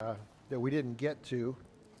that we didn't get to.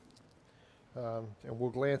 And we'll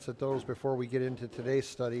glance at those before we get into today's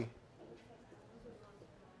study.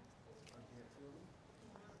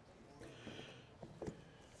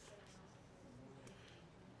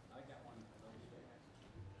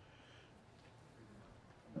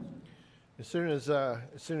 As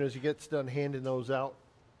soon as he gets done handing those out,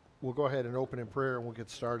 we'll go ahead and open in prayer and we'll get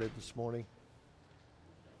started this morning.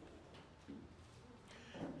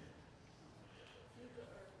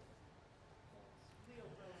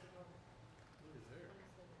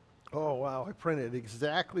 Oh, wow, I printed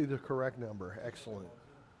exactly the correct number. Excellent.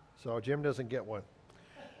 So Jim doesn't get one.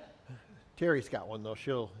 Terry's got one, though.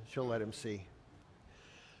 She'll let him see.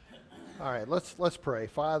 All right, let's pray.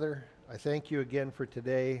 Father, I thank you again for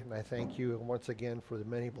today, and I thank you once again for the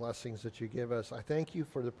many blessings that you give us. I thank you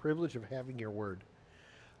for the privilege of having your word.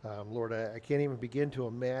 Lord, I can't even begin to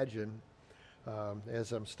imagine,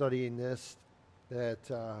 as I'm studying this,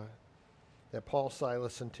 that Paul,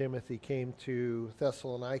 Silas, and Timothy came to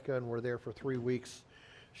Thessalonica and were there for 3 weeks,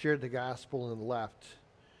 shared the gospel, and left.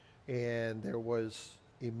 And there was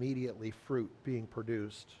immediately fruit being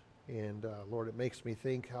produced. And Lord, it makes me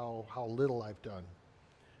think how little I've done.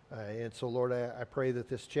 And so, Lord, I pray that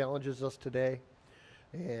this challenges us today,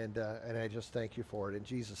 and I just thank you for it. In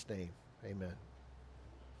Jesus' name, amen.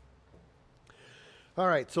 All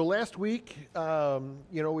right, so last week,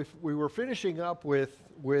 we were finishing up with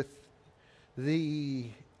the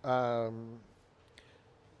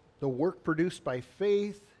work produced by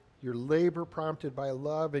faith, your labor prompted by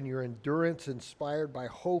love, and your endurance inspired by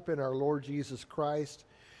hope in our Lord Jesus Christ.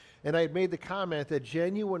 And I had made the comment that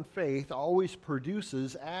genuine faith always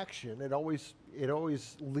produces action. It always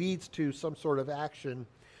leads to some sort of action.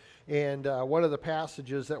 And one of the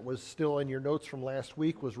passages that was still in your notes from last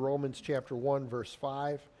week was Romans chapter 1, verse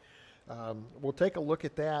 5. We'll take a look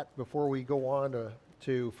at that before we go on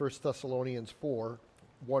to 1 Thessalonians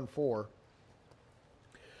 1:4.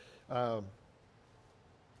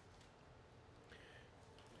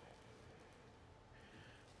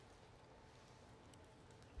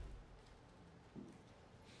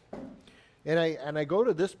 And I go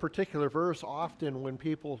to this particular verse often when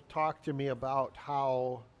people talk to me about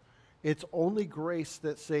how it's only grace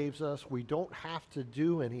that saves us. We don't have to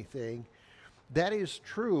do anything. That is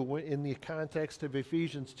true in the context of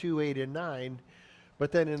Ephesians 2:8 and 9.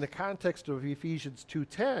 But then in the context of Ephesians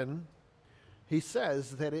 2:10, he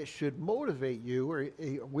says that it should motivate you, or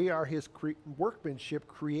we are his workmanship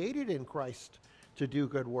created in Christ to do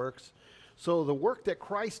good works. So the work that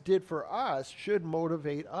Christ did for us should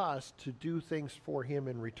motivate us to do things for him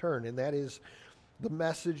in return. And that is the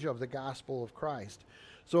message of the gospel of Christ.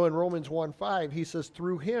 So in Romans 1:5, he says,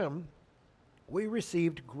 through him we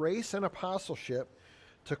received grace and apostleship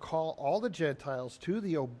to call all the Gentiles to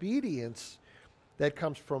the obedience that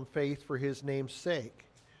comes from faith for his name's sake.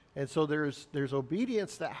 And so there's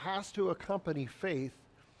obedience that has to accompany faith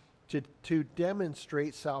to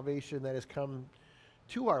demonstrate salvation that has come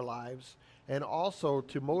to our lives, and also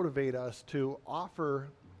to motivate us to offer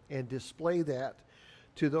and display that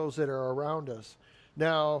to those that are around us.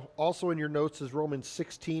 Now, also in your notes is Romans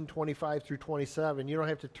 16:25 through 27. You don't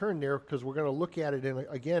have to turn there because we're going to look at it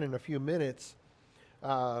again in a few minutes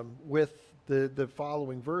with the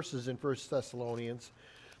following verses in 1 Thessalonians.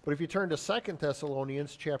 But if you turn to 2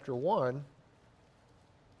 Thessalonians chapter 1,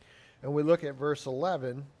 and we look at verse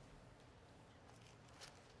 11,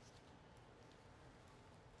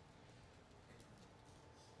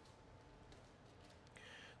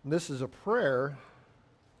 and this is a prayer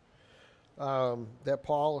that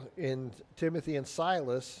Paul and Timothy and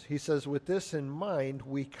Silas, he says, with this in mind,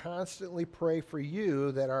 we constantly pray for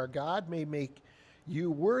you that our God may make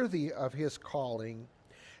you worthy of his calling,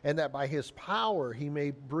 and that by his power he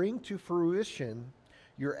may bring to fruition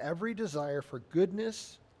your every desire for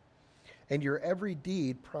goodness and your every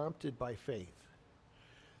deed prompted by faith.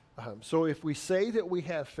 So if we say that we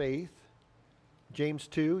have faith, James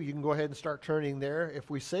 2, you can go ahead and start turning there. If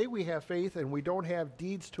we say we have faith and we don't have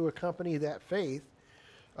deeds to accompany that faith,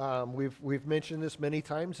 we've mentioned this many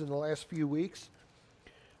times in the last few weeks,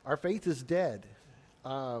 our faith is dead.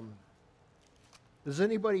 Does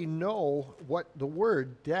anybody know what the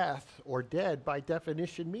word death or dead by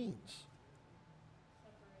definition means?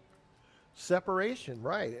 Separation,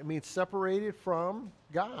 right. It means separated from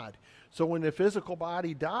God. So when the physical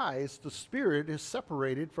body dies, the spirit is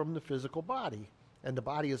separated from the physical body, and the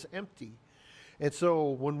body is empty. And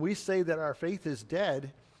so when we say that our faith is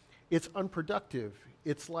dead, it's unproductive.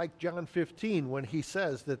 It's like John 15 when he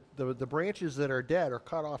says that the branches that are dead are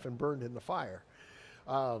cut off and burned in the fire.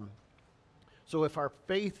 So if our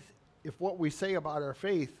faith, if what we say about our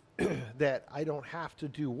faith that I don't have to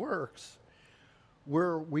do works,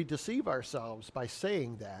 we deceive ourselves by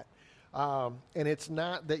saying that. And it's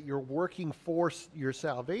not that you're working for your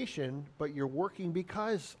salvation, but you're working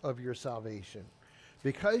because of your salvation,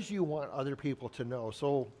 because you want other people to know.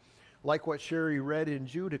 So like what Sherry read in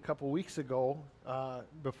Jude a couple weeks ago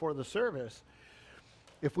before the service,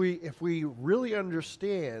 if we really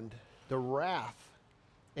understand the wrath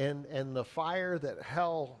and the fire that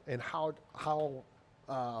hell and how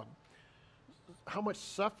much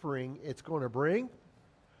suffering it's going to bring,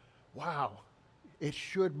 wow, it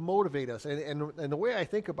should motivate us. And the way I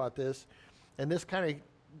think about this, and this kind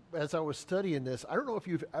of, as I was studying this, I don't know if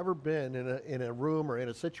you've ever been in a room or in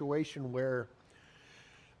a situation where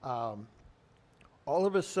all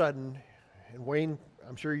of a sudden, and Wayne,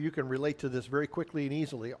 I'm sure you can relate to this very quickly and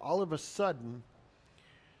easily, all of a sudden,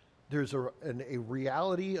 there's a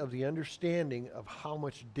reality of the understanding of how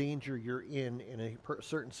much danger you're in a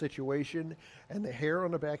certain situation, and the hair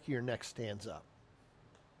on the back of your neck stands up.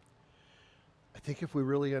 I think if we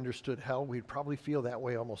really understood hell, we'd probably feel that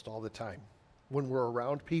way almost all the time when we're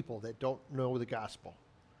around people that don't know the gospel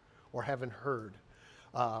or haven't heard,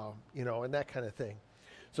 and that kind of thing.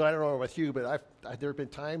 So I don't know about you, but there have been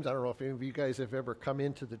times, I don't know if any of you guys have ever come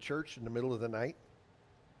into the church in the middle of the night.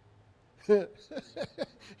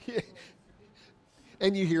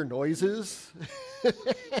 And you hear noises.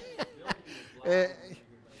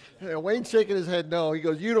 Wayne's shaking his head no. He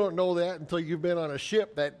goes, you don't know that until you've been on a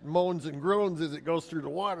ship that moans and groans as it goes through the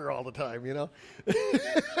water all the time,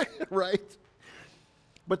 Right?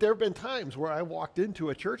 But there have been times where I walked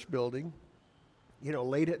into a church building,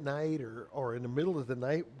 late at night or in the middle of the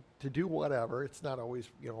night to do whatever. It's not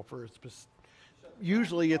always,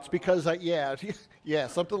 usually it's because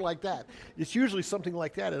something like that. It's usually something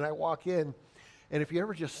like that. And I walk in, and if you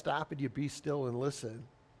ever just stop and you be still and listen,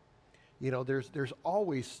 there's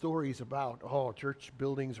always stories about, church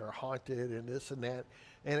buildings are haunted and this and that.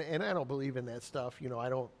 And I don't believe in that stuff. I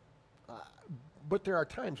don't. But there are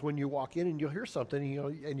times when you walk in and you'll hear something,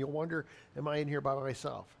 and you'll wonder, am I in here by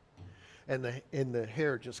myself? And the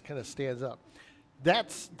hair just kind of stands up.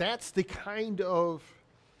 That's the kind of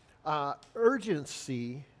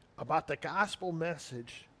urgency about the gospel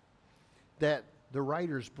message that the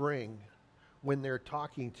writers bring when they're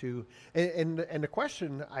talking to, and the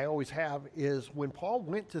question I always have is, when Paul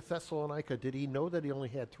went to Thessalonica, did he know that he only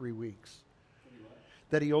had 3 weeks?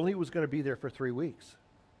 That he only was going to be there for 3 weeks?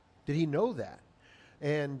 Did he know that?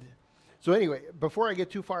 And so anyway, before I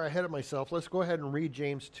get too far ahead of myself, let's go ahead and read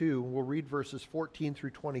James 2. We'll read verses 14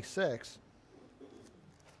 through 26.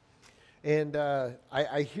 And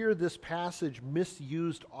I hear this passage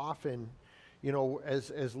misused often,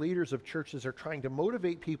 as leaders of churches are trying to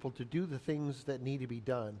motivate people to do the things that need to be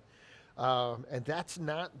done. And that's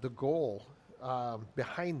not the goal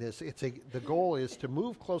behind this. The goal is to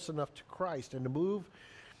move close enough to Christ and to move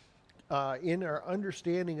in our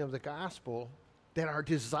understanding of the gospel that our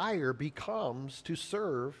desire becomes to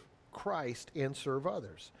serve Christ and serve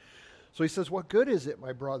others. So he says, what good is it,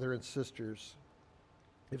 my brother and sisters,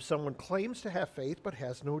 if someone claims to have faith but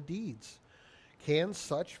has no deeds? Can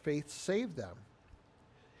such faith save them?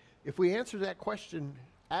 If we answer that question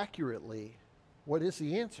accurately, what is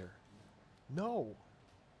the answer? No,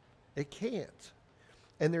 it can't.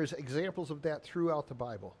 And there's examples of that throughout the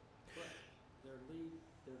Bible. But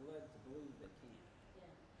they're led to believe they can.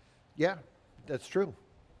 Yeah, that's true.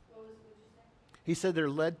 What did you say? He said they're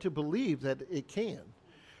led to believe that it can.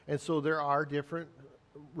 And so there are different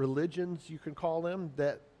religions, you can call them,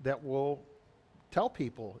 that will tell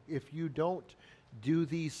people, if you don't do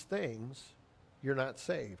these things, you're not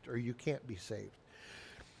saved, or you can't be saved.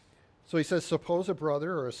 So he says, suppose a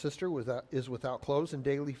brother or a sister is without clothes and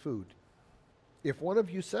daily food. If one of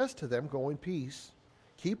you says to them, go in peace,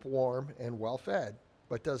 keep warm and well fed,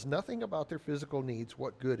 but does nothing about their physical needs,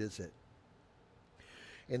 what good is it?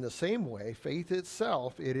 In the same way, faith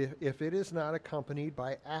itself, if it is not accompanied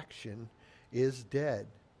by action, is dead.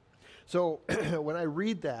 So when I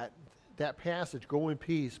read that passage, go in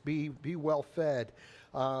peace, be well fed,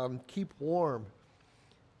 keep warm,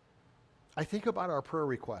 I think about our prayer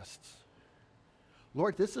requests.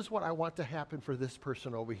 Lord, this is what I want to happen for this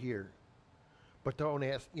person over here. But don't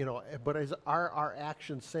ask, but as our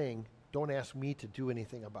actions saying, don't ask me to do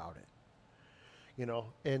anything about it.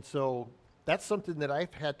 And so that's something that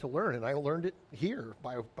I've had to learn, and I learned it here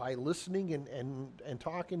by listening and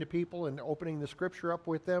talking to people and opening the scripture up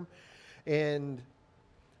with them. And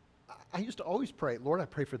I used to always pray, Lord, I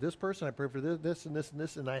pray for this person, I pray for this and this and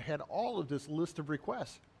this, and I had all of this list of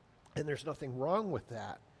requests. And there's nothing wrong with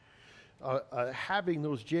that, having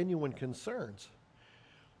those genuine concerns.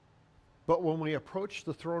 But when we approach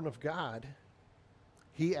the throne of God,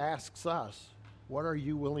 he asks us, what are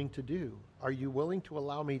you willing to do? Are you willing to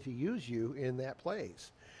allow me to use you in that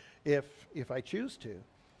place if I choose to?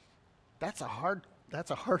 That's a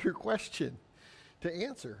harder question to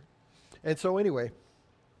answer. And so anyway,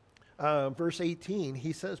 verse 18,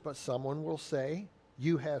 he says, but someone will say,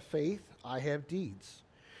 you have faith, I have deeds.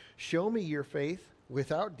 Show me your faith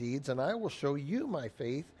without deeds, and I will show you my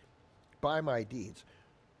faith by my deeds.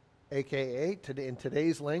 AKA, in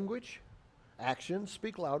today's language, actions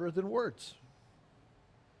speak louder than words.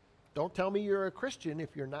 Don't tell me you're a Christian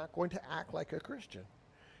if you're not going to act like a Christian.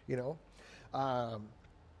 You know,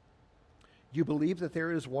 you believe that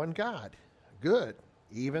there is one God. Good.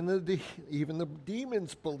 Even the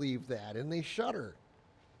demons believe that, and they shudder.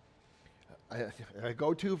 I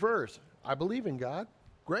go to verse. I believe in God.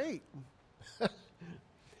 Great.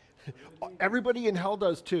 Everybody in hell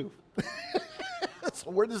does too.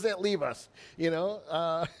 So where does that leave us? You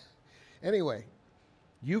know. Anyway,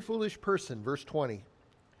 you foolish person, verse 20.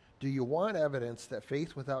 Do you want evidence that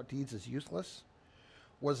faith without deeds is useless?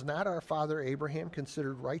 Was not our father Abraham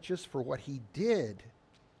considered righteous for what he did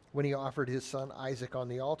when he offered his son Isaac on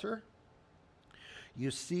the altar?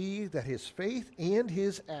 You see that his faith and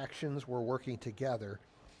his actions were working together,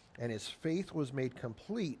 and his faith was made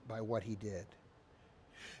complete by what he did.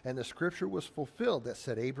 And the scripture was fulfilled that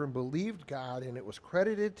said, Abram believed God, and it was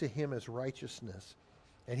credited to him as righteousness,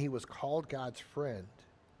 and he was called God's friend.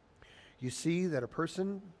 You see that a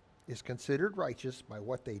person is considered righteous by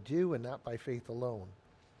what they do and not by faith alone.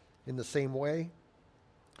 In the same way,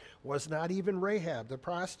 was not even Rahab the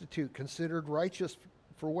prostitute considered righteous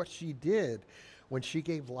for what she did when she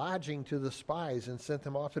gave lodging to the spies and sent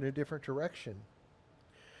them off in a different direction?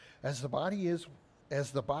 As the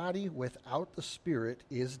body without the spirit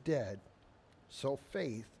is dead, so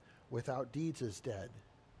faith without deeds is dead.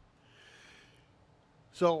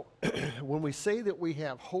 So when we say that we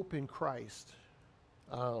have hope in Christ,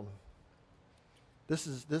 this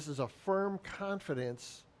is a firm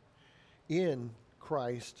confidence in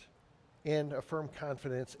Christ and a firm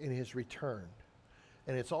confidence in his return.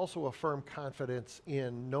 And it's also a firm confidence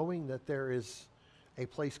in knowing that there is a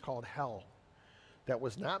place called hell that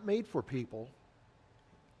was not made for people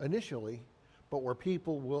initially, but where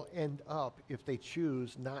people will end up if they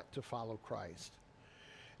choose not to follow Christ.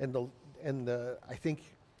 And I think,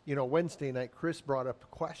 you know, Wednesday night, Chris brought up a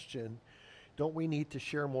question. Don't we need to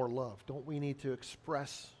share more love? Don't we need to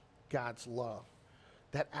express God's love?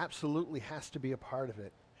 That absolutely has to be a part of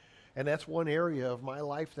it. And that's one area of my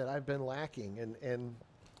life that I've been lacking. And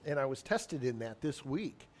I was tested in that this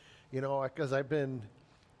week, you know, because I've been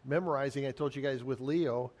memorizing, I told you guys with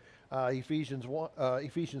Leo, Ephesians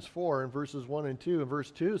 4 and verses 1 and 2. And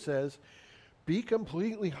verse 2 says, be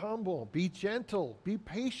completely humble, be gentle, be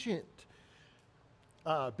patient,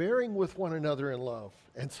 bearing with one another in love.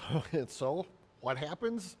 And so what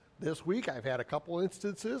happens this week? I've had a couple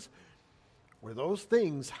instances where those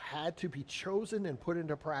things had to be chosen and put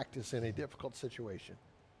into practice in a difficult situation.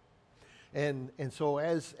 And so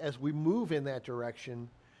as we move in that direction,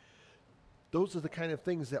 those are the kind of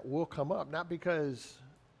things that will come up, not because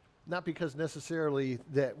necessarily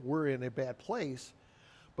that we're in a bad place,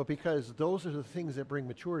 but because those are the things that bring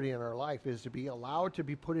maturity in our life, is to be allowed to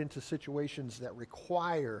be put into situations that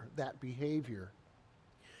require that behavior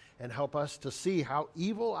and help us to see how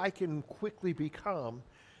evil I can quickly become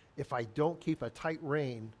if I don't keep a tight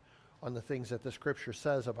rein on the things that the scripture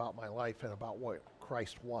says about my life and about what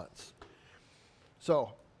Christ wants.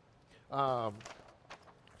 So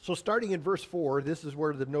starting in verse 4, this is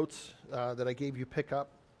where the notes that I gave you pick up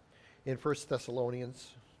in 1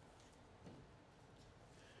 Thessalonians.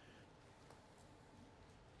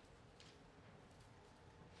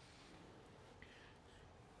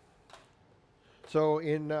 So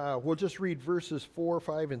we'll just read verses 4,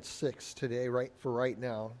 5, and 6 today, right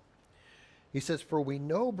now. He says, for we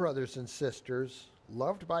know, brothers and sisters,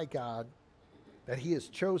 loved by God, that he has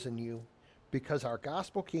chosen you, because our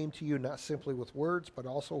gospel came to you not simply with words, but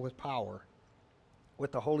also with power,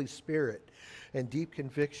 with the Holy Spirit and deep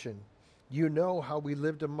conviction. You know how we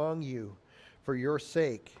lived among you for your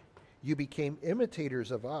sake. You became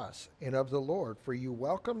imitators of us and of the Lord, for you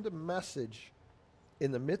welcomed the message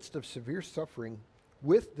in the midst of severe suffering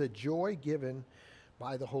with the joy given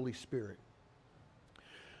by the Holy Spirit.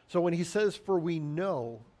 So when he says, for we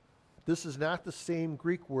know, this is not the same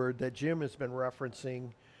Greek word that Jim has been referencing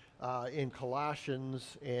in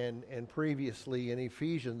Colossians and previously in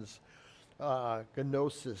Ephesians.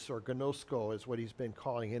 Gnosis or gnosko is what he's been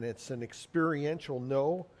calling, and it's an experiential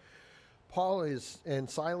know. And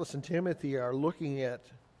Silas and Timothy are looking at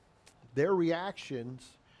their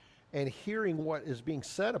reactions and hearing what is being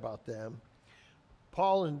said about them,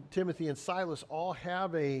 Paul and Timothy and Silas all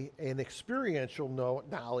have an experiential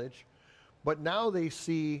knowledge, but now they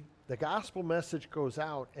see the gospel message goes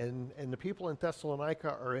out, and the people in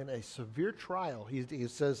Thessalonica are in a severe trial. He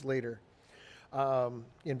says later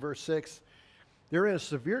in verse 6, they're in a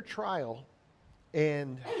severe trial,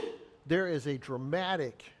 and there is a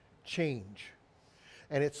dramatic change.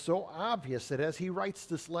 And it's so obvious that as he writes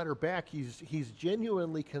this letter back, he's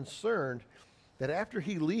genuinely concerned that after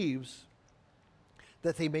he leaves,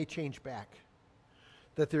 that they may change back,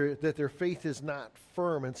 that their faith is not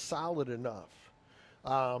firm and solid enough,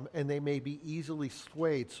 and they may be easily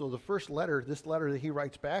swayed. So the first letter, this letter that he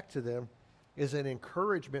writes back to them, is an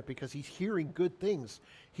encouragement because he's hearing good things.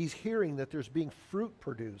 He's hearing that there's being fruit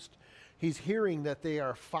produced. He's hearing that they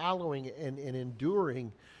are following and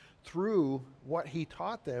enduring through what he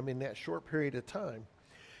taught them in that short period of time.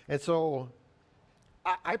 And so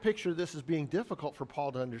I picture this as being difficult for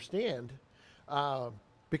Paul to understand,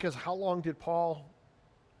 because how long did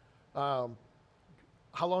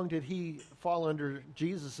he fall under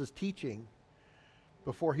Jesus' teaching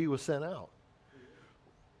before he was sent out?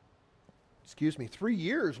 3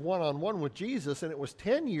 years one-on-one with Jesus, and it was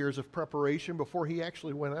 10 years of preparation before he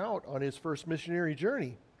actually went out on his first missionary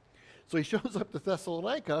journey. So he shows up to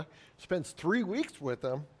Thessalonica, spends 3 weeks with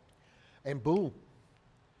them, and boom,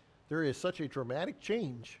 there is such a dramatic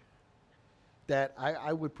change that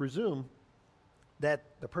I would presume that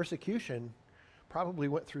the persecution probably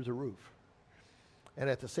went through the roof. And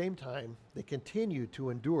at the same time, they continue to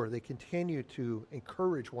endure. They continue to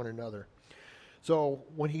encourage one another. So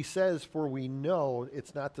when he says, for we know,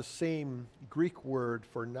 it's not the same Greek word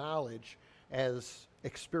for knowledge as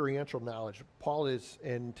experiential knowledge. Paul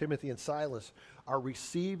and Timothy and Silas are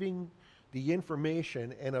receiving the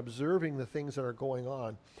information and observing the things that are going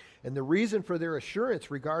on. And the reason for their assurance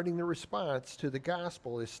regarding the response to the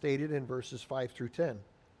gospel is stated in verses 5 through 10.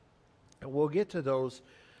 And we'll get to those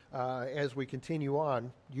as we continue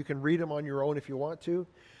on. You can read them on your own if you want to.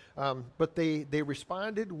 But they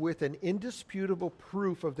responded with an indisputable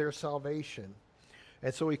proof of their salvation.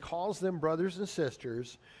 And so he calls them brothers and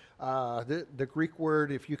sisters. The Greek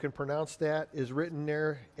word, if you can pronounce that, is written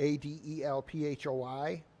there,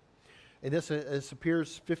 Adelphoi. And this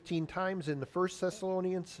appears 15 times in the First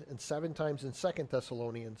Thessalonians and 7 times in Second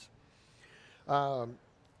Thessalonians. The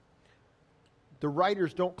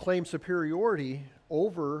writers don't claim superiority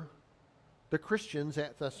over the Christians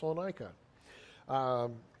at Thessalonica.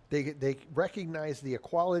 They recognize the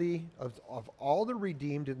equality of all the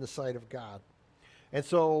redeemed in the sight of God. And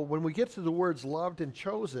so when we get to the words loved and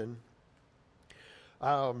chosen,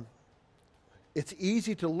 it's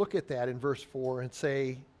easy to look at that in verse 4 and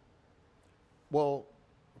say, well,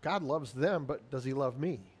 God loves them, but does he love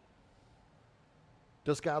me?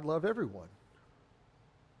 Does God love everyone?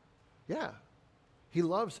 Yeah, he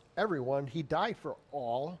loves everyone. He died for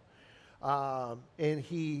all, and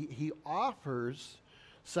he offers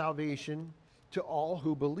salvation to all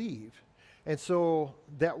who believe. And so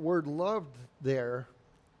that word loved there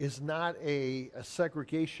is not a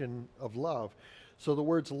segregation of love. So the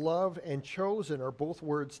words love and chosen are both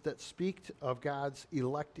words that speak of God's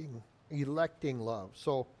electing love.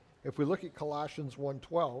 So if we look at Colossians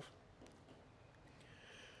 1:12,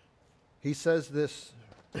 he says this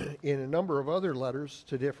in a number of other letters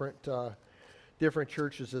to different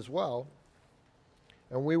churches as well.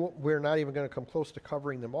 And we're not even going to come close to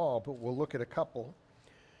covering them all, but we'll look at a couple.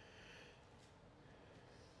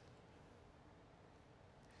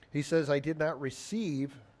 He says, I did not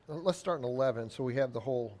receive, let's start in 11 so we have the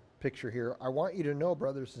whole picture here. I want you to know,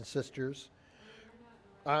 brothers and sisters,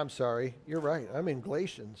 I'm sorry, you're right, I'm in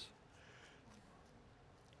Galatians.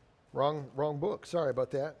 Wrong book, sorry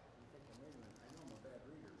about that.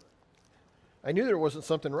 I knew there wasn't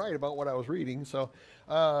something right about what I was reading, so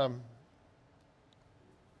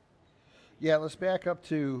yeah, let's back up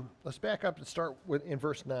and start in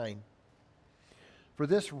verse 9. For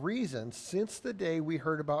this reason, since the day we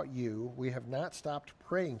heard about you, we have not stopped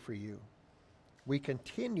praying for you. We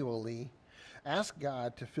continually ask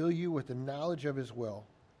God to fill you with the knowledge of his will,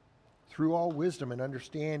 through all wisdom and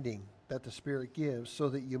understanding that the Spirit gives, so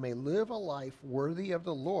that you may live a life worthy of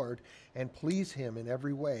the Lord and please him in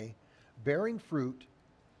every way, bearing fruit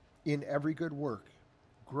in every good work,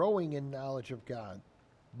 growing in knowledge of God,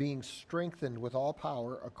 being strengthened with all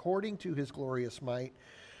power according to his glorious might,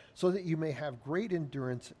 so that you may have great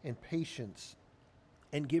endurance and patience,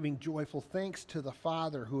 and giving joyful thanks to the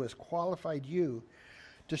Father who has qualified you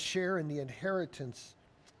to share in the inheritance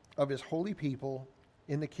of his holy people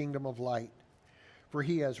in the kingdom of light. For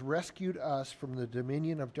he has rescued us from the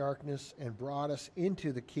dominion of darkness and brought us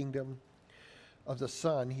into the kingdom of the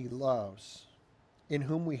Son he loves, in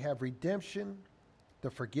whom we have redemption, the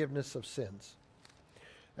forgiveness of sins.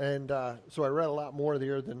 And so I read a lot more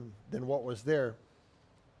there than what was there.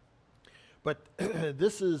 But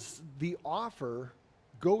this is the offer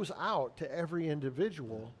goes out to every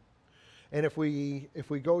individual. And if we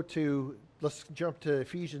go to, let's jump to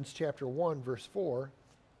Ephesians chapter 1, verse 4.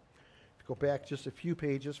 Go back just a few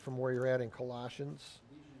pages from where you're at in Colossians.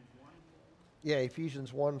 Ephesians 1. Yeah,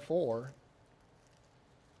 Ephesians 1:4.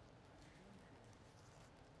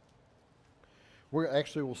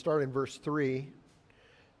 We'll start in verse 3,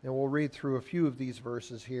 and we'll read through a few of these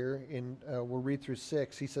verses here. We'll read through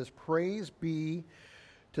 6. He says, "Praise be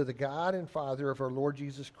to the God and Father of our Lord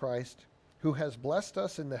Jesus Christ, who has blessed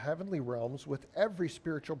us in the heavenly realms with every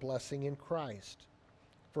spiritual blessing in Christ.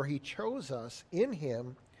 For he chose us in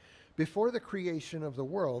him before the creation of the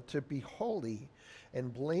world to be holy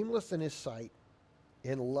and blameless in his sight.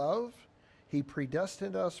 In love, he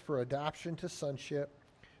predestined us for adoption to sonship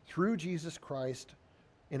through Jesus Christ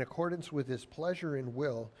in accordance with his pleasure and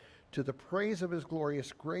will, to the praise of his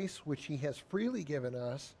glorious grace, which he has freely given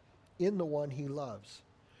us in the one he loves."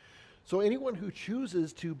 So anyone who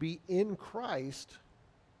chooses to be in Christ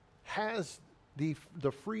has the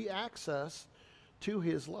free access to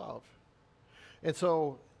his love. And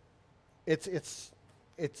so it's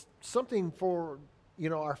something for,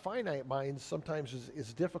 our finite minds sometimes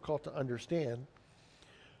is difficult to understand.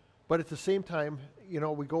 But at the same time,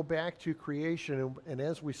 we go back to creation, and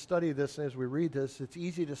as we study this and as we read this, it's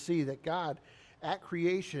easy to see that God at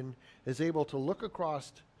creation is able to look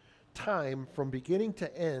across time from beginning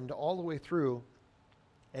to end all the way through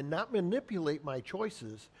and not manipulate my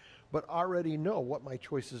choices, but already know what my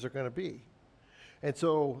choices are going to be. And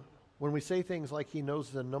so when we say things like he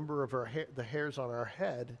knows the number of the hairs on our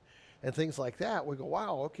head and things like that, we go,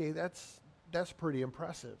 wow, okay, that's pretty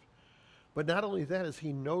impressive. But not only that is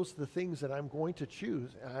he knows the things that I'm going to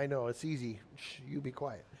choose. I know it's easy. Shh, you be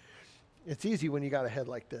quiet. It's easy when you got a head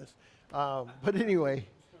like this. But anyway,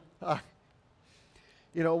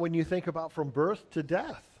 when you think about from birth to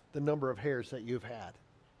death, the number of hairs that you've had,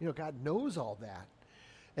 God knows all that.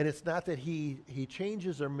 And it's not that he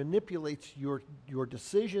changes or manipulates your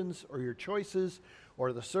decisions or your choices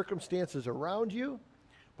or the circumstances around you,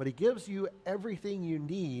 but he gives you everything you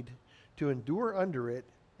need to endure under it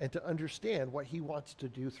and to understand what he wants to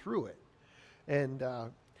do through it. And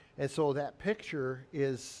so that picture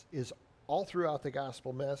is all throughout the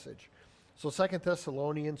gospel message. So 2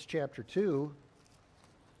 Thessalonians chapter 2,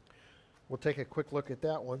 we'll take a quick look at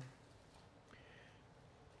that one.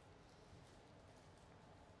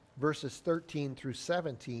 Verses 13 through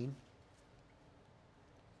 17.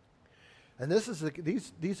 And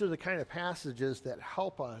these are the kind of passages that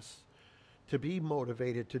help us to be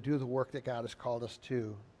motivated to do the work that God has called us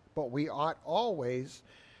to. But we ought always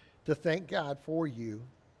to thank God for you,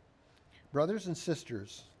 brothers and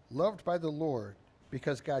sisters, loved by the Lord,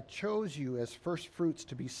 because God chose you as first fruits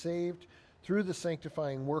to be saved through the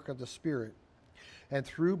sanctifying work of the Spirit and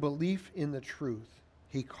through belief in the truth.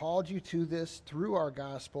 He called you to this through our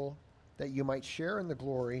gospel, that you might share in the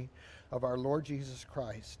glory of our Lord Jesus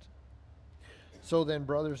Christ. So then,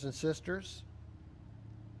 brothers and sisters,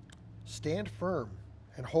 stand firm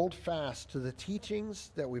and hold fast to the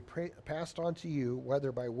teachings that we passed on to you,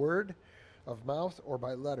 whether by word of mouth or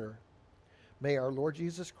by letter. May our Lord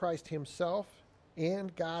Jesus Christ himself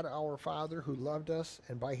and God our Father, who loved us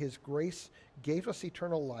and by his grace gave us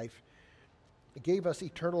eternal life, gave us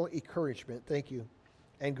eternal encouragement,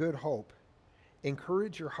 and good hope,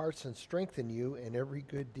 encourage your hearts and strengthen you in every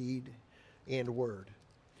good deed and word.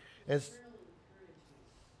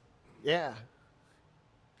 Yeah.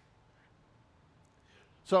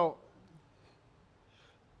 So,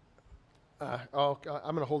 I'm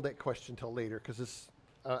going to hold that question till later because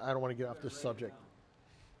I don't want to get off this subject.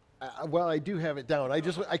 Well, I do have it down. I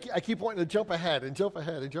keep wanting to jump ahead.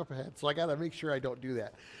 So I got to make sure I don't do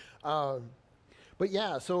that. But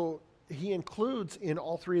yeah, so he includes in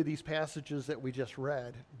all three of these passages that we just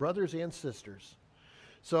read, brothers and sisters.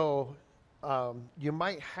 So you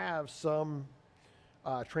might have some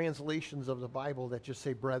translations of the Bible that just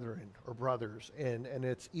say brethren or brothers, and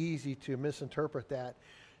it's easy to misinterpret that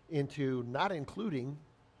into not including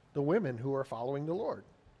the women who are following the Lord.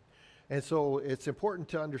 And so it's important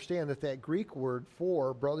to understand that Greek word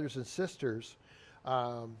for brothers and sisters,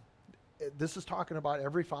 this is talking about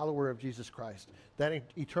every follower of Jesus Christ. That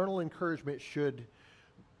eternal encouragement should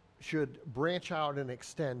branch out and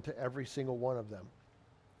extend to every single one of them.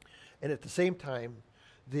 And at the same time,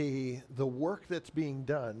 the work that's being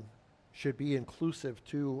done should be inclusive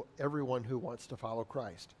to everyone who wants to follow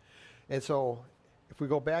Christ. And so if we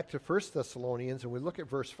go back to 1 Thessalonians and we look at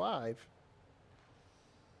verse 5,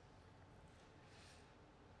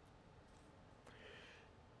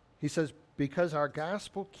 he says, because our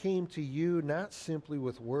gospel came to you not simply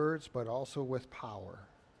with words, but also with power,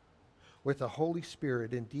 with the Holy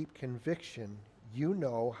Spirit and deep conviction. You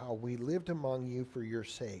know how we lived among you for your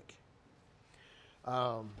sake.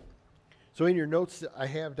 So in your notes I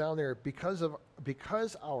have down there, because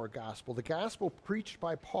our gospel, the gospel preached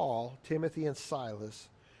by Paul, Timothy, and Silas,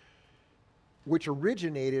 which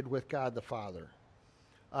originated with God the Father,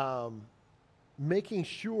 making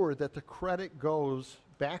sure that the credit goes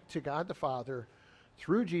back to God the Father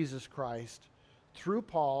through Jesus Christ, through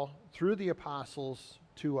Paul, through the apostles,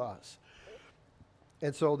 to us.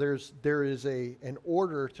 And so there is an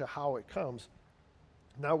order to how it comes.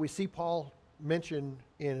 Now we see Paul mention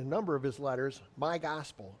in a number of his letters, my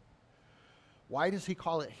gospel. Why does he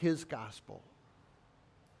call it his gospel?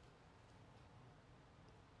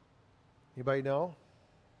 Anybody know?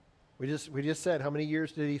 We just said, how many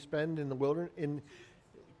years did he spend in the wilderness?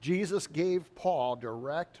 Jesus gave Paul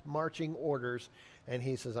direct marching orders, and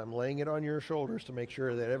he says, I'm laying it on your shoulders to make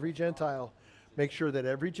sure that every Gentile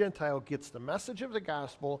gets the message of the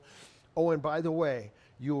gospel. Oh, and by the way,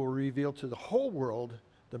 you will reveal to the whole world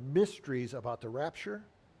the mysteries about the rapture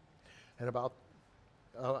and about,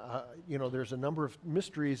 there's a number of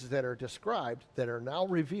mysteries that are described that are now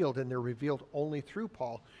revealed, and they're revealed only through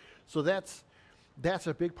Paul. So that's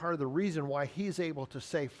a big part of the reason why he's able to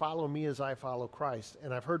say, follow me as I follow Christ.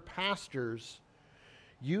 And I've heard pastors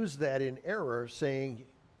use that in error, saying,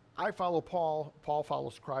 I follow Paul, Paul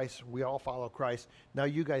follows Christ, we all follow Christ, now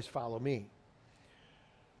you guys follow me.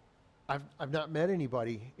 I've not met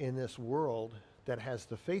anybody in this world that has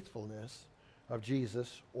the faithfulness of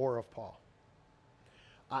Jesus or of Paul.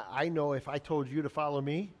 I know if I told you to follow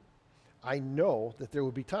me, I know that there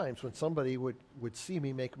would be times when somebody would see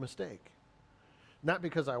me make a mistake. Not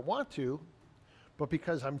because I want to, but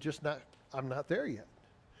because I'm not there yet.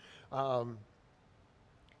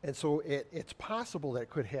 And so it's possible that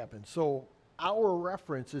could happen. So our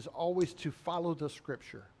reference is always to follow the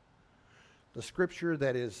Scripture. The Scripture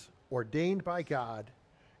that is ordained by God,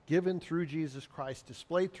 given through Jesus Christ,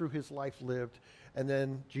 displayed through his life lived, and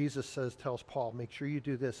then Jesus tells Paul, make sure you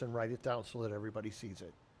do this and write it down so that everybody sees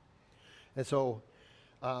it. And so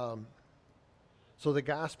the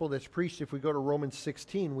gospel that's preached, if we go to Romans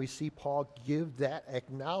 16, we see Paul give that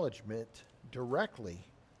acknowledgement directly.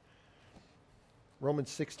 Romans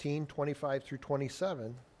 16, 25 through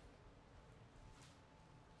 27.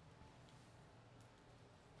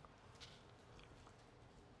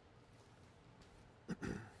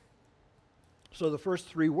 So the first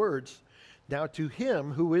three words, now to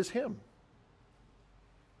him who is him.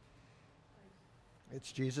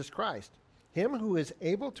 It's Jesus Christ. Him who is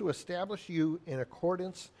able to establish you in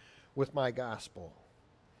accordance with my gospel.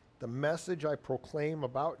 The message I proclaim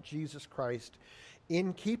about Jesus Christ,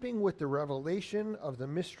 in keeping with the revelation of the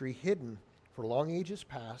mystery hidden for long ages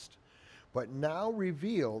past, but now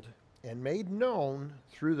revealed and made known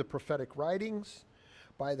through the prophetic writings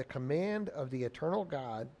by the command of the eternal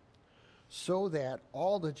God, so that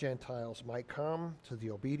all the Gentiles might come to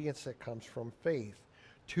the obedience that comes from faith.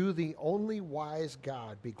 To the only wise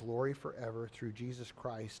God be glory forever through Jesus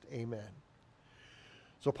Christ. Amen.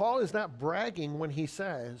 So Paul is not bragging when he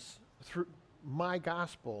says, through my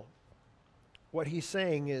gospel. What he's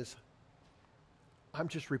saying is, I'm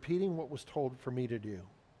just repeating what was told for me to do.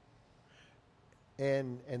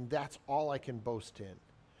 And that's all I can boast in.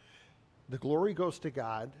 The glory goes to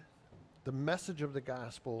God. The message of the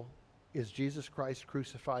gospel is Jesus Christ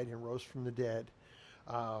crucified and rose from the dead.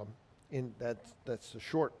 That's a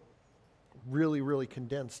short, really, really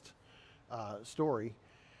condensed story.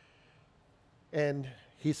 And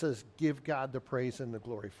he says, give God the praise and the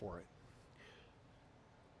glory for it.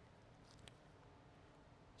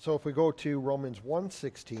 So if we go to Romans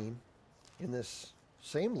 1:16 in this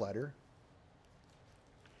same letter,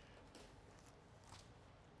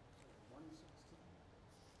 1:16.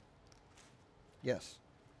 yes.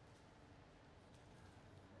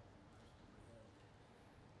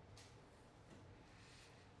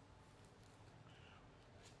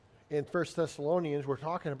 In 1 Thessalonians, we're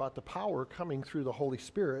talking about the power coming through the Holy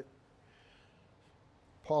Spirit.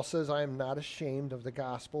 Paul says, I am not ashamed of the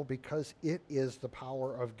gospel because it is the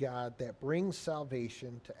power of God that brings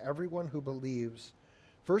salvation to everyone who believes,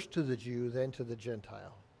 first to the Jew, then to the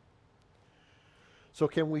Gentile. So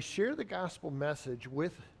can we share the gospel message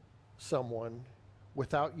with someone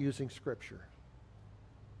without using Scripture?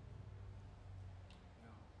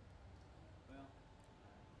 No. Well,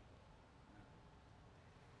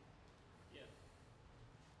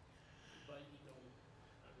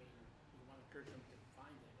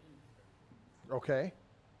 Okay?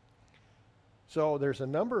 So there's a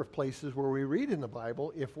number of places where we read in the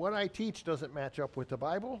Bible, if what I teach doesn't match up with the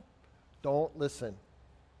Bible, don't listen.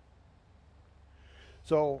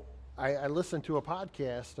 So I listened to a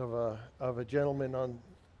podcast of a gentleman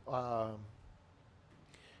on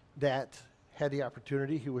that had the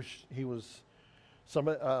opportunity. He was some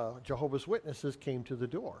Jehovah's Witnesses came to the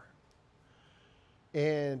door,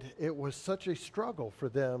 and it was such a struggle for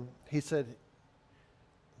them. He said,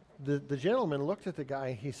 the gentleman looked at the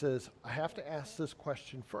guy. He says, "I have to ask this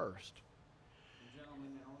question first." The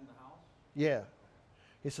gentleman that owned the house? Yeah.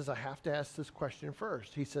 He says, "I have to ask this question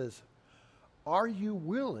first." He says, "Are you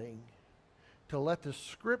willing to let the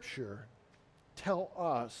Scripture tell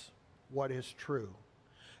us what is true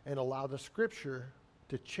and allow the Scripture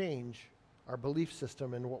to change our belief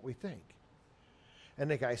system and what we think?"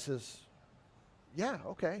 And the guy says, "Yeah,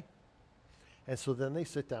 okay." And so then they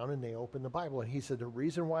sit down and they open the Bible. And he said, the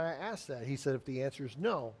reason why I asked that, he said, if the answer is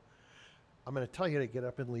no, I'm going to tell you to get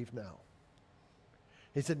up and leave now.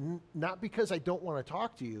 He said, not because I don't want to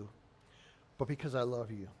talk to you, but because I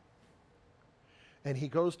love you. And he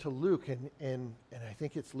goes to Luke, and I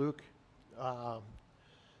think it's Luke,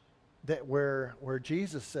 that where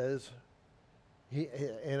Jesus says,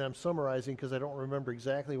 and I'm summarizing because I don't remember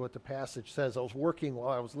exactly what the passage says. I was working while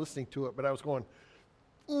I was listening to it, but I was going,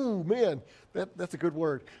 ooh, man, that's a good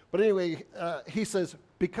word. But anyway, he says,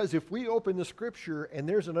 because if we open the Scripture and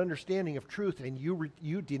there's an understanding of truth and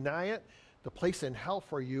you deny it, the place in hell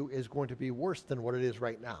for you is going to be worse than what it is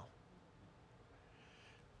right now.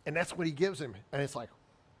 And that's what he gives him. And it's like,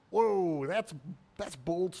 whoa, that's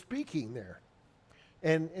bold speaking there.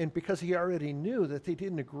 And because he already knew that they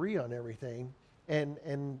didn't agree on everything,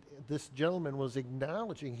 and this gentleman was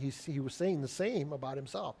acknowledging, he was saying the same about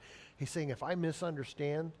himself. He's saying, if I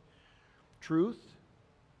misunderstand truth,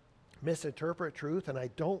 misinterpret truth, and I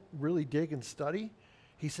don't really dig and study,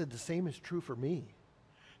 he said the same is true for me.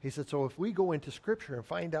 He said, so if we go into Scripture and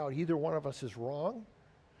find out either one of us is wrong,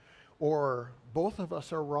 or both of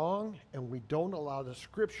us are wrong, and we don't allow the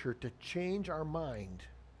Scripture to change our mind,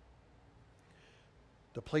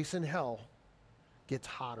 the place in hell gets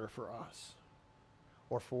hotter for us,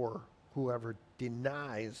 or for whoever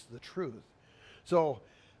denies the truth. So,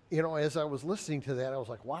 as I was listening to that, I was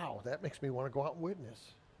like, wow, that makes me want to go out and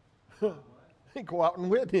witness. Go out and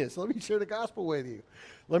witness. Let me share the gospel with you.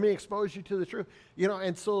 Let me expose you to the truth.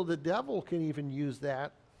 And so the devil can even use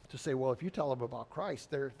that to say, well, if you tell them about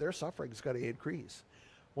Christ, their suffering is going to increase.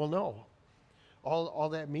 Well, no. All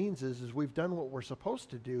that means is we've done what we're supposed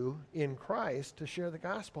to do in Christ to share the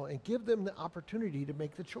gospel and give them the opportunity to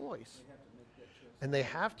make the choice. And they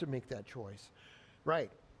have to make that choice.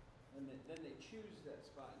 Right. And then they choose that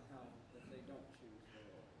spot in hell if they don't choose the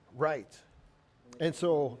Lord. Right. And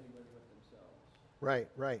so, right.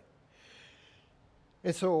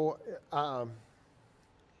 And so,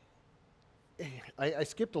 I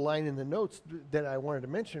skipped a line in the notes that I wanted to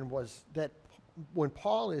mention, was that when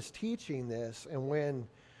Paul is teaching this, and when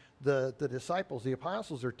the disciples, the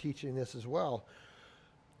apostles, are teaching this as well,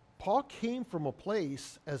 Paul came from a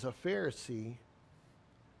place as a Pharisee,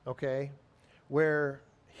 okay, where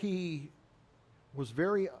he was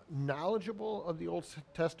very knowledgeable of the Old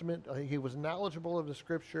Testament. He was knowledgeable of the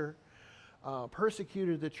Scripture,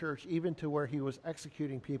 persecuted the church even to where he was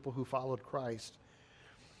executing people who followed Christ,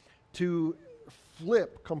 to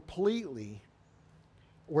flip completely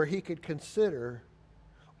where he could consider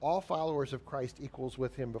all followers of Christ equals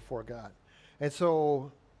with him before God. And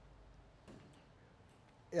so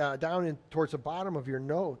down towards the bottom of your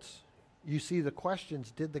notes, you see the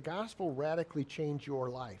questions, did the gospel radically change your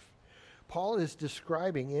life? Paul is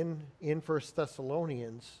describing in 1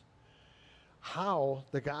 Thessalonians how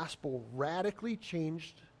the gospel radically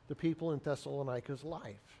changed the people in Thessalonica's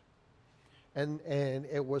life. And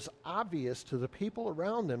it was obvious to the people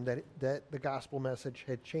around them that the gospel message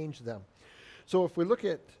had changed them. So if we look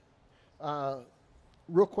at,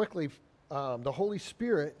 real quickly, the Holy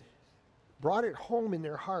Spirit brought it home in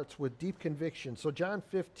their hearts with deep conviction. So John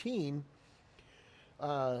 15,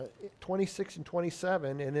 26 and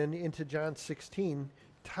 27, and then into John 16,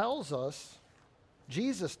 tells us,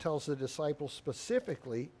 Jesus tells the disciples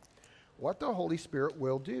specifically what the Holy Spirit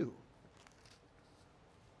will do.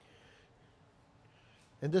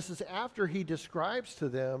 And this is after he describes to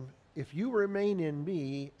them, if you remain in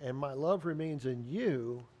me and my love remains in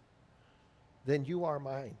you, then you are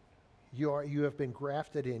mine. You have been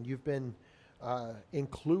grafted in. You've been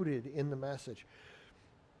included in the message.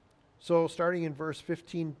 So starting in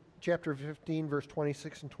chapter 15, verse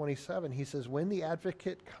 26 and 27, he says, when the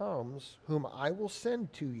advocate comes, whom I will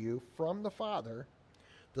send to you from the Father,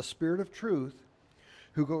 the Spirit of truth,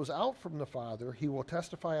 who goes out from the Father, he will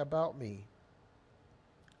testify about me.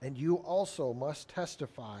 And you also must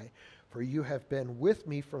testify, for you have been with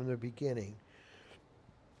me from the beginning.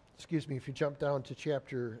 Excuse me, if you jump down to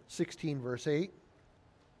chapter 16, verse 8.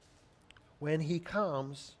 When he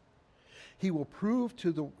comes, he will prove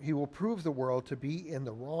the world to be in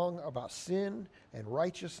the wrong about sin and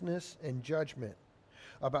righteousness and judgment.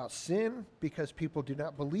 About sin, because people do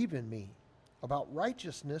not believe in me. About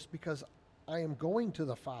righteousness, because I am going to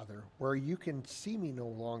the Father, where you can see me no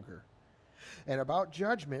longer. And about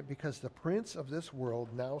judgment, because the prince of this world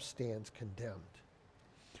now stands condemned.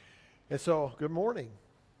 And so, good morning.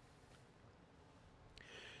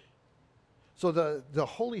 So the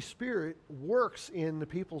Holy Spirit works in the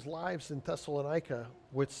people's lives in Thessalonica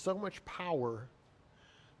with so much power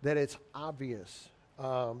that it's obvious.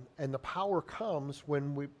 And the power comes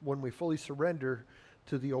when we fully surrender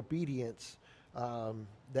to the obedience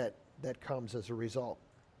that comes as a result.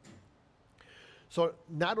 So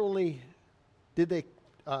not only did they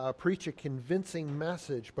preach a convincing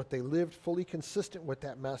message, but they lived fully consistent with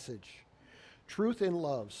that message. Truth and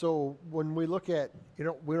love. So when we look at,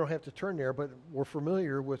 we don't have to turn there, but we're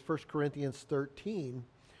familiar with 1 Corinthians 13.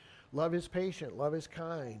 Love is patient. Love is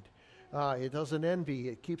kind. It doesn't envy.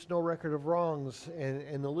 It keeps no record of wrongs.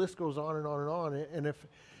 And the list goes on and on and on.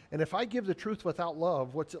 And if I give the truth without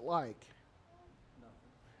love, what's it like?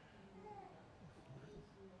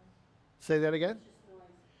 Say that again?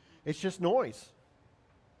 It's just noise.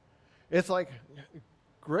 It's like,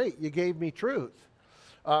 great, you gave me truth.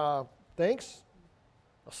 Thanks.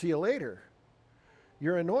 I'll see you later.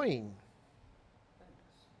 You're annoying.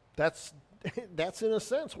 That's in a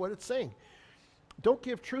sense what it's saying. Don't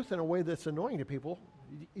give truth in a way that's annoying to people.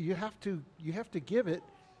 You have to give it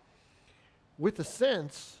with the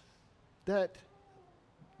sense that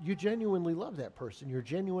you genuinely love that person. You're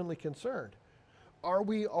genuinely concerned. Are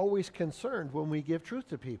we always concerned when we give truth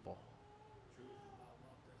to people?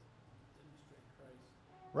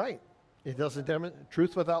 Right. It doesn't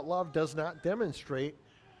truth without love does not demonstrate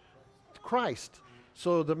Christ.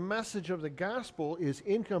 So the message of the gospel is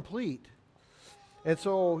incomplete. And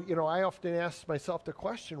so, I often ask myself the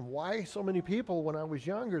question, why so many people when I was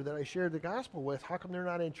younger that I shared the gospel with, how come they're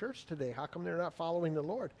not in church today? How come they're not following the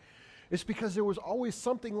Lord? It's because there was always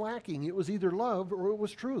something lacking. It was either love or it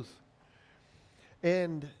was truth.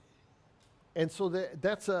 And so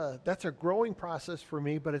that's a growing process for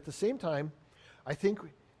me, but at the same time, I think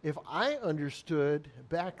if I understood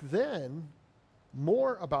back then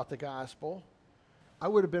more about the gospel, I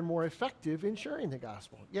would have been more effective in sharing the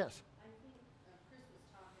gospel. Yes? I think Chris was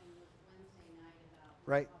talking Wednesday night about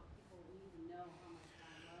right. how people need to know how much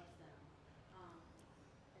God loves them.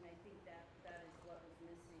 And I think that is what was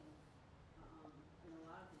missing in a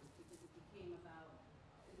lot of things, because it became about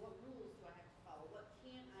what rules do I have to follow? What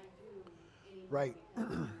can't I do anymore right.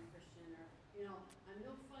 because I'm a Christian? Or, I'm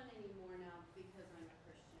no fun anymore now because I'm a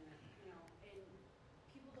Christian. And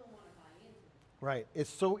people don't want to buy into it. Right. It's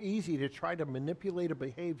so easy to try to manipulate a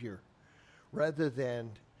behavior rather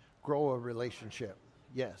than grow a relationship.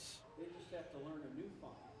 Yes. They just have to learn a new fun,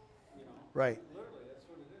 Right. Literally, that's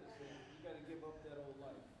what it is. You got to give up that old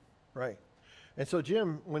life. Right. And so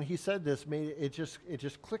Jim, when he said this, it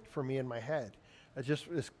just clicked for me in my head. It just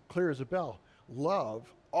as clear as a bell.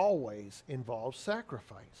 Love always involves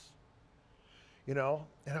sacrifice. And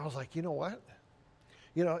I was like, you know what?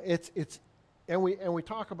 It's and we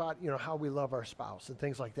talk about, how we love our spouse and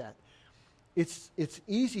things like that. It's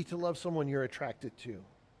easy to love someone you're attracted to.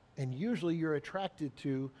 And usually you're attracted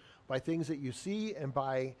to by things that you see and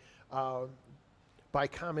by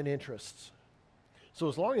common interests. So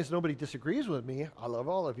as long as nobody disagrees with me, I love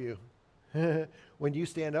all of you. When you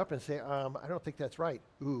stand up and say, I don't think that's right.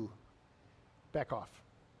 Ooh, back off.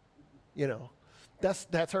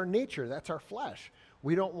 That's our nature. That's our flesh.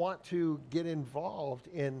 We don't want to get involved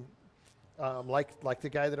in, like the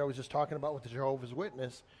guy that I was just talking about with the Jehovah's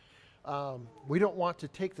Witness. We don't want to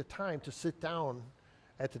take the time to sit down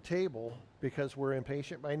at the table because we're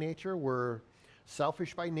impatient by nature. We're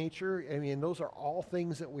selfish by nature. I mean, those are all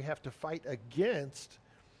things that we have to fight against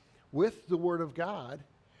with the Word of God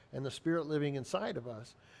and the Spirit living inside of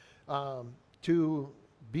us to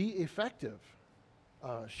be effective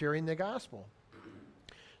sharing the gospel.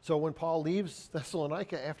 So when Paul leaves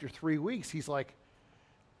Thessalonica after 3 weeks, he's like,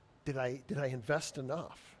 did I invest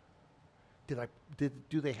enough? Do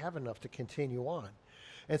they have enough to continue on?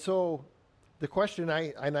 And so the question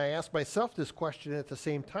I asked myself this question at the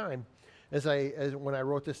same time as when I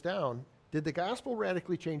wrote this down, did the gospel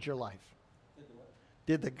radically change your life?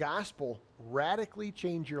 Did the gospel radically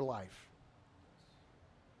change your life?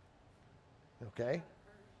 Okay.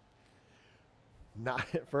 Not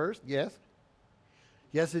at first, yes.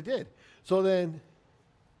 Yes, it did. So then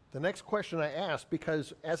the next question I asked,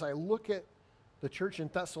 because as I look at the church in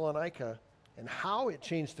Thessalonica and how it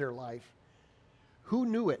changed their life, who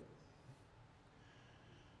knew it?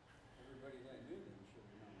 Everybody that knew them should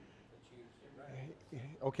have known if it changed their life.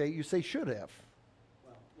 Okay, you say should have.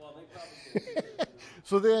 Well, they probably did. You know.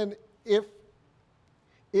 So then if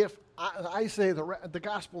I say the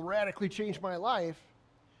gospel radically changed my life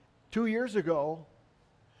 2 years ago,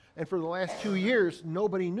 and for the last 2 years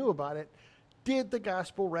nobody knew about it, did the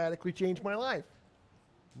gospel radically change my life?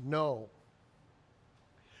 No.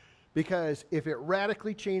 Because if it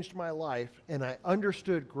radically changed my life and I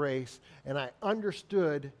understood grace and I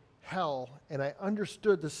understood hell and I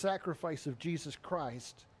understood the sacrifice of Jesus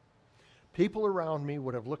Christ, people around me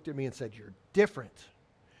would have looked at me and said, "You're different."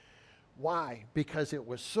 Why? Because it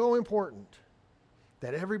was so important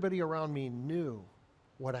that everybody around me knew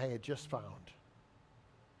what I had just found.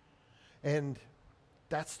 And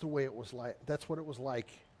that's the way it was like. That's what it was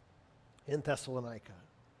like in Thessalonica.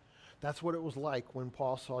 That's what it was like when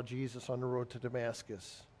Paul saw Jesus on the road to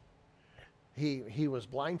Damascus. He was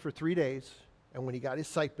blind for 3 days, and when he got his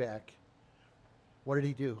sight back, what did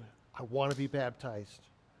he do? I want to be baptized.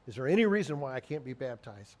 Is there any reason why I can't be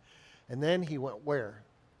baptized? And then he went where?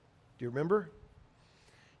 Do you remember?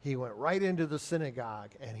 He went right into the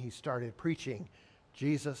synagogue, and he started preaching,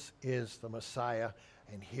 Jesus is the Messiah,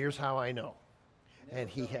 and here's how I know. And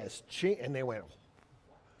he has changed. And they went,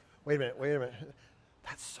 wait a minute.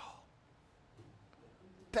 That's Saul.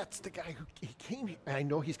 That's the guy who he came here. I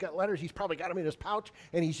know he's got letters. He's probably got them in his pouch,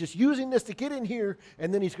 and he's just using this to get in here,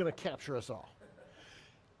 and then he's going to capture us all.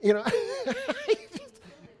 You know?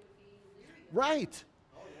 Right.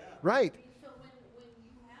 Right. So when you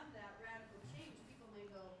have that radical change, people may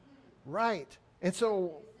go, Right. And so,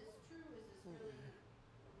 is this true? Is this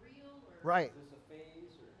really real? Or right. Is this a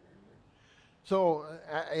phase or? So,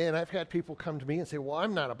 and I've had people come to me and say, "Well,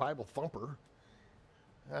 I'm not a Bible thumper."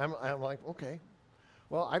 I'm like, okay.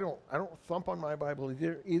 Well, I don't thump on my Bible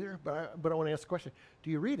either. But I want to ask the question: do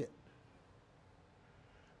you read it?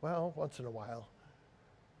 Well, once in a while.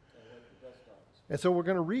 And so we're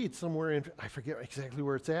going to read somewhere in, I forget exactly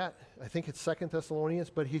where it's at. I think it's 2 Thessalonians,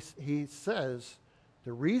 but he says,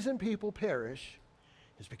 the reason people perish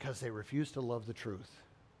is because they refuse to love the truth.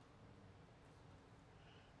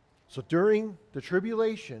 So during the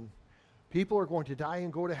tribulation, people are going to die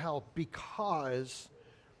and go to hell because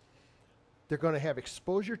they're going to have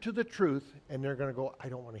exposure to the truth, and they're going to go, I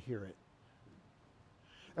don't want to hear it.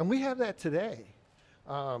 And we have that today.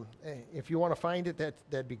 If you want to find it,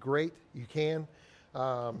 that'd be great. You can.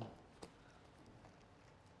 I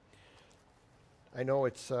know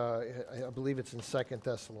it's, I believe it's in 2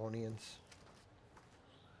 Thessalonians.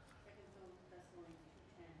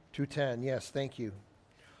 2 Thessalonians 2:10, yes, thank you.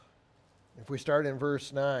 If we start in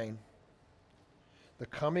verse 9, the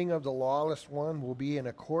coming of the lawless one will be in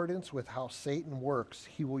accordance with how Satan works.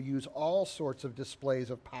 He will use all sorts of displays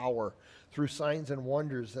of power through signs and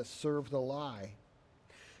wonders that serve the lie,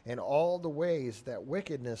 and all the ways that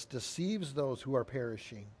wickedness deceives those who are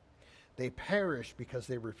perishing. They perish because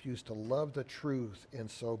they refuse to love the truth and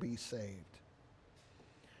so be saved.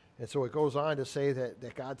 And so it goes on to say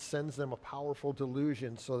that God sends them a powerful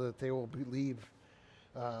delusion so that they will believe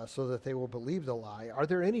the lie. Are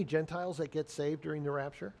there any Gentiles that get saved during the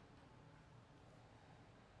rapture?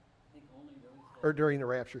 I think only those that, Or during the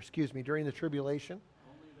rapture, excuse me, during the tribulation?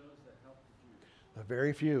 only those that help the Jews.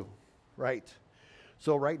 Very few, right.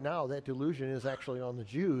 So right now, that delusion is actually on the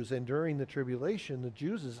Jews, and during the tribulation, the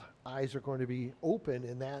Jews' eyes are going to be open,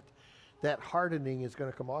 and that hardening is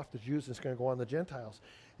going to come off the Jews, and it's going to go on the Gentiles.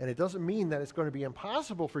 And it doesn't mean that it's going to be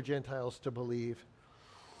impossible for Gentiles to believe,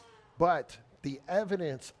 but the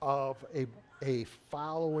evidence of a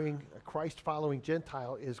Christ-following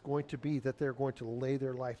Gentile is going to be that they're going to lay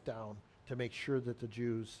their life down to make sure that the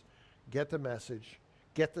Jews get the message,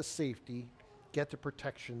 get the safety, get the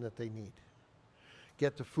protection that they need.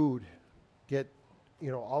 Get the food, get,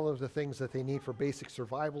 all of the things that they need for basic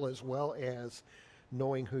survival, as well as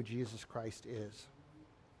knowing who Jesus Christ is.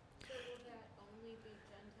 So will that only be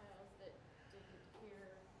Gentiles that didn't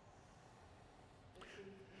hear the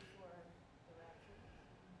truth before the rapture?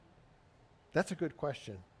 That's a good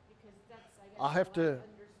question. Because that's, I guess, I'll have how to- I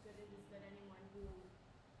understood it, is that anyone who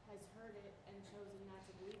has heard it and chosen not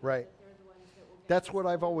to believe Right. it, that they're the ones that will get That's what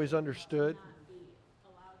I've exposed always and understood. not be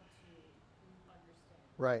allowed to understand.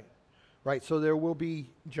 Right. Right. So there will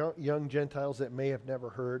be young Gentiles that may have never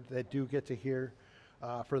heard that do get to hear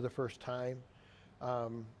for the first time.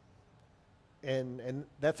 And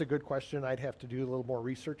that's a good question. I'd have to do a little more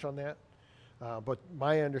research on that. But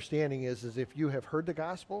my understanding is if you have heard the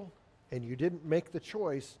gospel and you didn't make the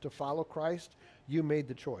choice to follow Christ, you made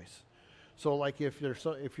the choice. So like if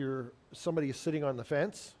you're somebody is sitting on the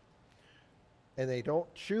fence and they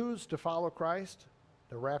don't choose to follow Christ,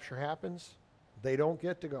 the rapture happens, they don't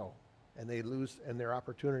get to go, and they lose, and their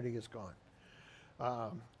opportunity is gone.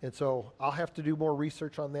 And so I'll have to do more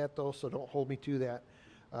research on that, though, so don't hold me to that.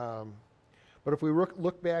 But if we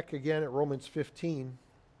look back again at Romans 15,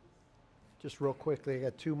 just real quickly, I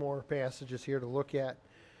got two more passages here to look at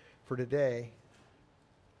for today.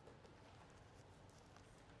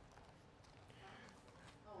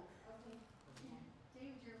 Oh, okay.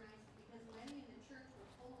 David Jeremiah, because many in the church will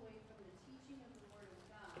pull away from the teaching of the Word of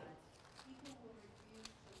God, people will refuse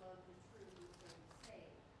to love the truth and so be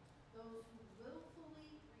saved. Those who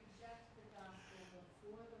willfully reject the gospel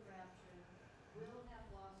before the rapture will have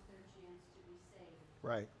lost their chance to be saved.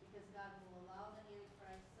 Right. Because God will allow the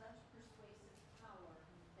Antichrist such persuasive power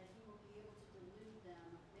that he will be able to delude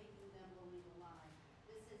them, making them believe a lie.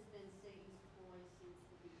 This has been Satan's ploy since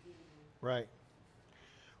the beginning. Right.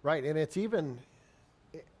 Right, and it's even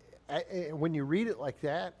when you read it like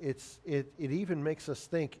that, it even makes us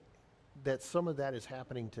think that some of that is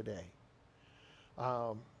happening today.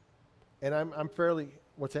 And I'm fairly,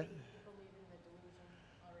 what's that? You believe in the delusion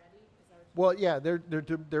already? Is that what Well, yeah,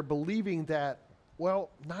 they're believing that. Well,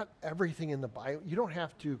 not everything in the Bible. You don't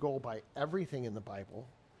have to go by everything in the Bible.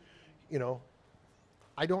 You know,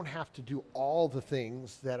 I don't have to do all the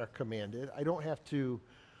things that are commanded. I don't have to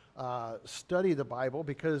study the Bible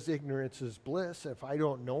because ignorance is bliss. If I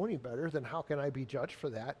don't know any better, then how can I be judged for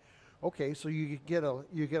that? Okay, so you get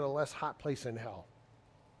a less hot place in hell.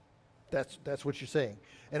 That's what you're saying,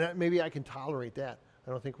 and maybe I can tolerate that. I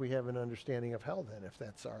don't think we have an understanding of hell then, if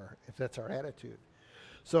that's our attitude.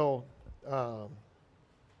 So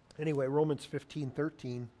anyway, Romans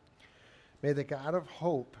 15:13. May the God of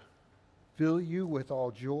hope fill you with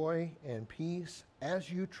all joy and peace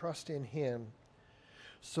as you trust in Him,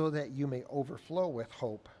 so that you may overflow with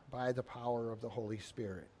hope by the power of the Holy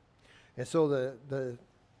Spirit. And so the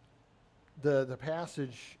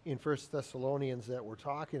passage in 1 Thessalonians that we're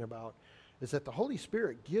talking about is that the Holy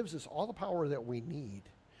Spirit gives us all the power that we need.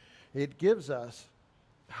 It gives us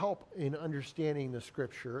help in understanding the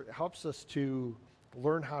Scripture. It helps us to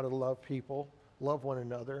learn how to love people, love one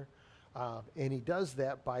another. And He does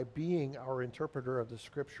that by being our interpreter of the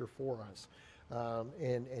Scripture for us,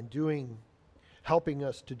 and helping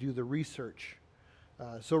us to do the research.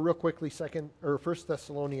 So real quickly, 1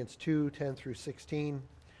 Thessalonians 2:10 through 16.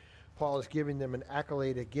 Paul is giving them an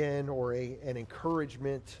accolade again, or an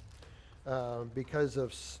encouragement, because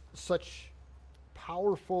of such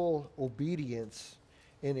powerful obedience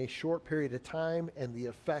in a short period of time, and the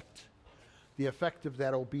effect of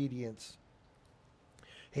that obedience.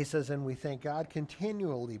 He says, and we thank God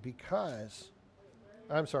continually because,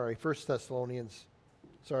 I'm sorry, 1 Thessalonians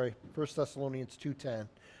 2:10.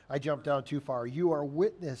 I jumped down too far. You are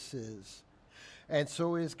witnesses, and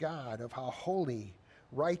so is God, of how holy,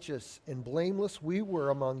 righteous, and blameless we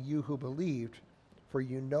were among you who believed. For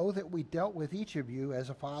you know that we dealt with each of you as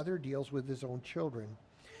a father deals with his own children,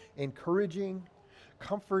 encouraging,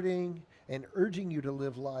 comforting, and urging you to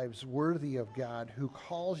live lives worthy of God, who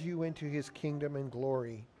calls you into His kingdom and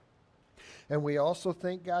glory. And we also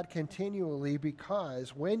thank God continually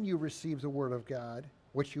because when you received the word of God,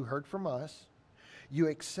 which you heard from us, you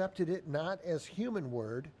accepted it not as human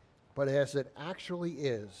word, but as it actually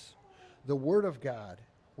is, the word of God,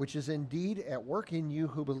 which is indeed at work in you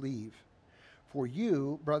who believe. For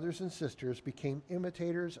you, brothers and sisters, became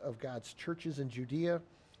imitators of God's churches in Judea,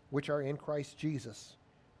 which are in Christ Jesus.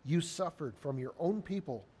 You suffered from your own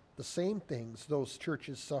people the same things those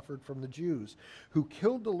churches suffered from the Jews, who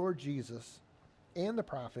killed the Lord Jesus and the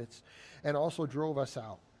prophets, and also drove us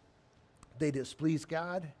out. They displease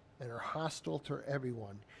God and are hostile to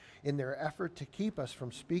everyone in their effort to keep us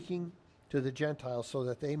from speaking to the Gentiles so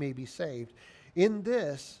that they may be saved. In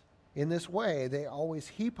this way, they always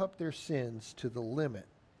heap up their sins to the limit.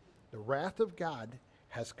 The wrath of God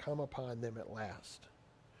has come upon them at last.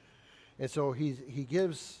 And so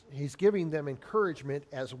he's giving them encouragement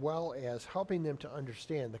as well as helping them to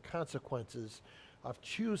understand the consequences of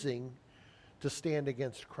choosing to stand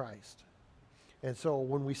against Christ. And so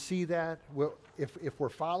when we see that, if we're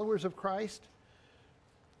followers of Christ,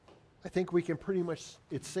 I think we can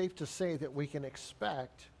it's safe to say that we can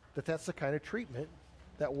expect that that's the kind of treatment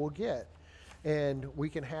that we'll get. And we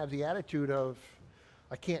can have the attitude of,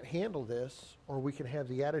 I can't handle this, or we can have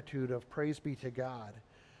the attitude of, praise be to God,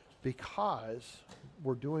 because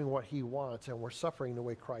we're doing what He wants and we're suffering the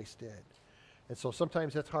way Christ did. And so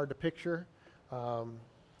sometimes that's hard to picture,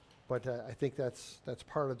 but But I think that's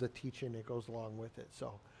part of the teaching that goes along with it. So,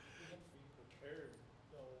 We have to be prepared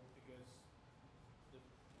though, because the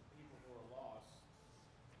people who are lost,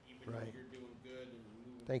 even though Right. you're doing good and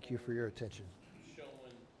moving thank you for forward, your attention.